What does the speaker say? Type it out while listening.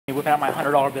whipping out my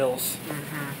 $100 bills.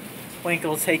 Think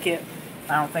it'll take it?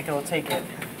 I don't think it'll take it.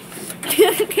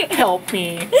 Help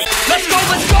me. Let's go,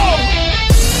 let's go!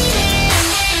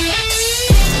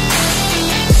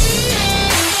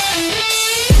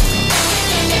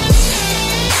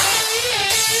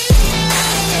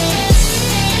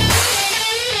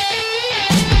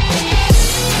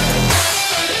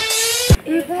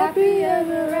 If happy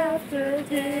ever after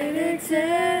did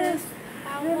exist,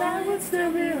 then I would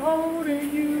still be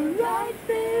holding you like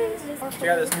this. Check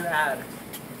out this new ad.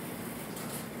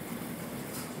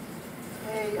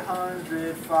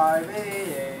 800,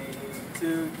 588,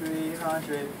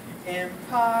 2300,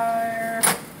 Empire.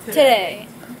 Today.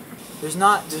 There's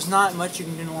not much you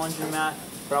can do in a laundromat,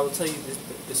 but I will tell you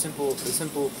the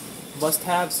simple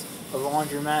must-haves of a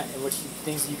laundromat and which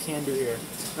things you can do here.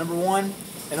 Number one,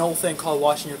 an old thing called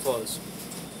washing your clothes.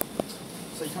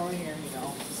 So you come in here, you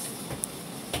know.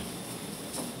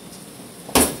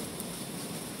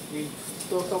 You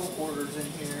throw a couple quarters in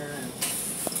here and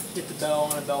hit the bell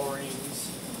and a bell rings.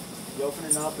 You open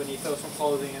it up and you throw some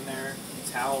clothing in there,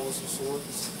 towels of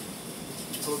sorts.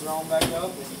 You close it all back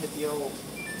up and you hit the old.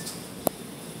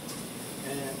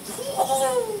 And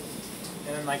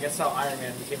then like that's how Iron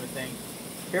Man became a thing.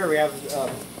 Here we have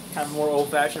kind of more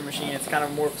old-fashioned machine. It's kind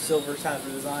of more silver kind of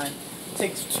design. It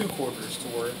takes 2 quarters to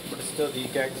work, but it's still the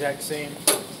exact same.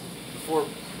 Before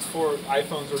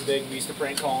iPhones were big, we used to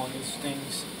prank call on these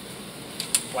things.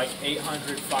 Like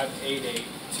 800, 588,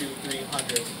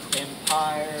 2300,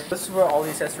 Empire. This is where all the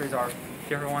accessories are. If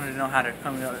you ever wanted to know how to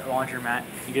come to a laundromat,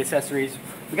 you get accessories.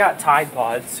 We got Tide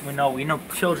Pods. We know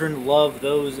children love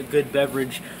those. A good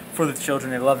beverage for the children.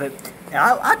 They love it. And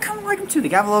I kind of like them too. They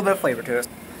got a little bit of flavor to it.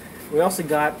 We also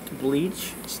got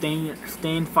bleach,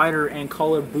 stain fighter, and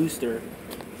color booster.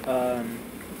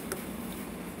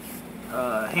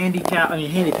 Handy-pack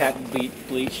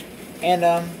bleach, and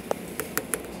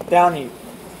Downy.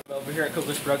 Over here at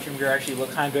Coco's Production, we're actually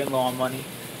kind of getting low on money,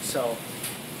 so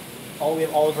we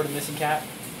have Oliver the Missing Cat.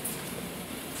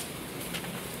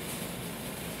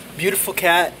 Beautiful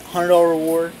cat, $100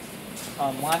 reward.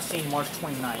 Last seen March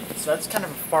 29th, so that's kind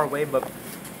of far away, but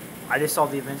I just saw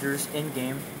the Avengers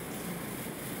Endgame.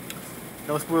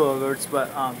 No spoiler alerts,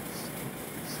 but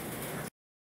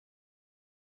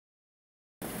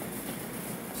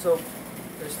so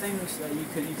there's things that you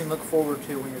can look forward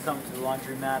to when you're coming to the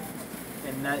laundromat,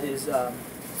 and that is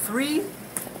 3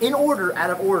 in order, out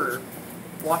of order,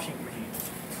 washing machines.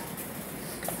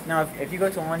 Now, if you go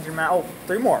to a laundromat,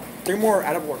 3 more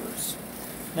out of orders.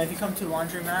 Now, if you come to a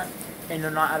laundromat and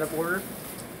they're not out of order,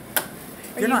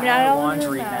 you're not at a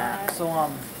laundromat.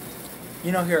 So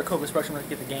you know, here at Coco's Production, we're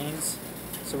gonna get the gains.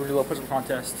 So we're gonna do a push-up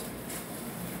contest.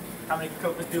 How many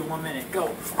Cocos do in 1 minute?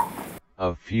 Go.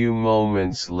 A few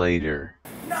moments later.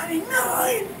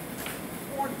 99!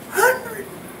 100!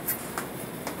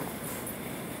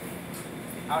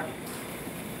 Howdy.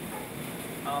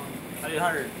 I did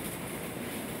 100.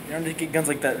 You don't just get guns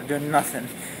like that. They're doing nothing.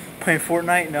 Playing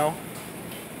Fortnite? No.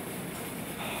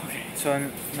 Okay,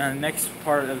 so now the next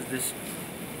part of this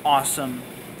awesome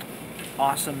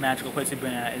magical place we've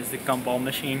been at is the gumball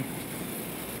machine.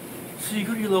 So you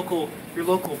go to your local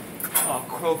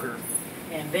Kroger,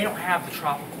 and they don't have the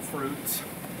tropical fruits.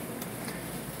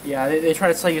 Yeah, they try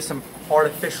to sell you some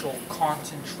artificial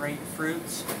concentrate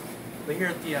fruits, but here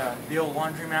at the old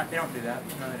laundromat, they don't do that.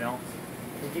 No, they don't.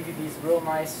 They give you these real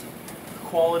nice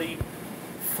quality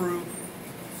fruit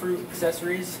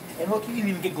accessories, and look, you can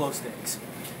even get glow sticks.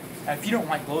 Now, if you don't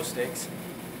like glow sticks,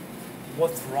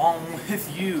 what's wrong with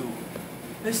you?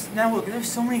 Now look, there's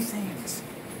so many things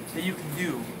that you can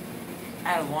do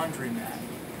at a laundromat.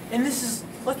 And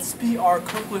let's be our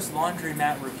Coco's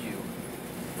laundromat review.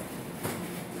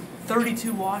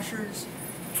 32 washers.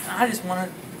 I just want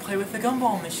to play with the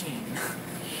gumball machine.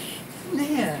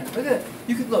 Man, look at it.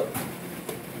 You could look.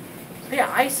 They got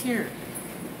ice here.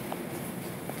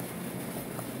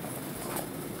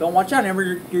 Don't watch out,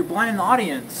 Amber. You're blinding the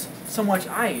audience. So much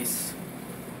ice.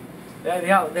 They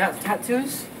got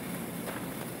tattoos.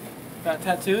 Got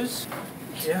tattoos.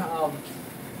 Yeah.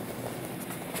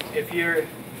 If you're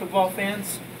football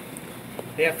fans,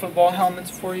 they have football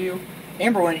helmets for you.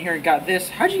 Amber went here and got this.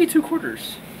 How'd you get 2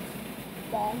 quarters?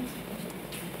 Bombs.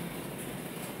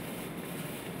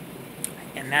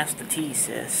 And that's the tea,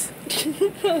 sis.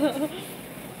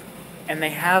 And they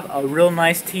have a real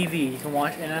nice TV you can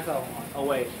watch NFL on. Oh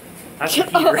wait, that's a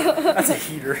heater. That's a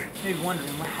heater. You're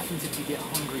wondering what happens if you get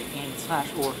hungry and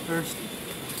or thirsty.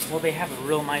 Well, they have a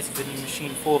real nice vending machine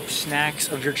full of snacks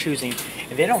of your choosing.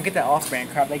 And they don't get that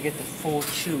off-brand crap. They get the full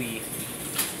chewy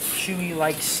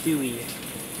like Stewie.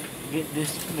 Get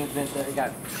this. They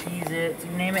got Cheez-Its,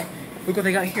 you name it. Look what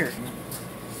they got here.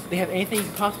 They have anything you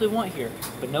could possibly want here,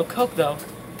 but no Coke though.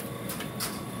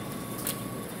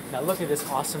 Now look at this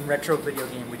awesome retro video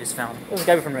game we just found. It was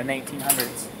gotta be from the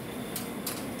 1900s.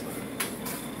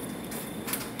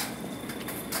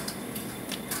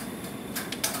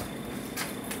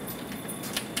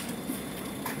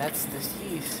 That's the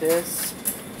tea, sis.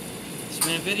 It's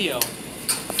been a video.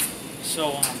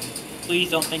 So, please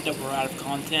don't think that we're out of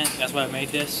content. That's why I made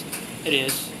this. It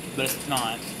is, but it's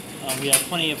not. We have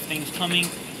plenty of things coming,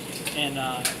 and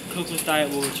Coco's Diet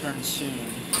will return soon.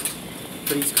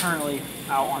 But he's currently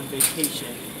out on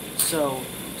vacation. So,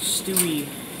 Stewie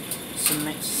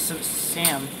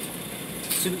Sam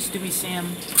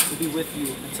will be with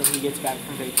you until he gets back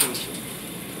from vacation.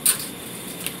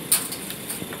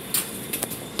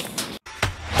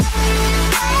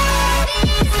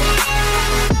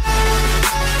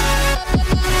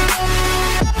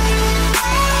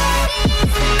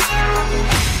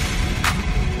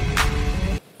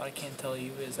 What I can tell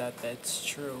you is that that's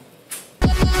true.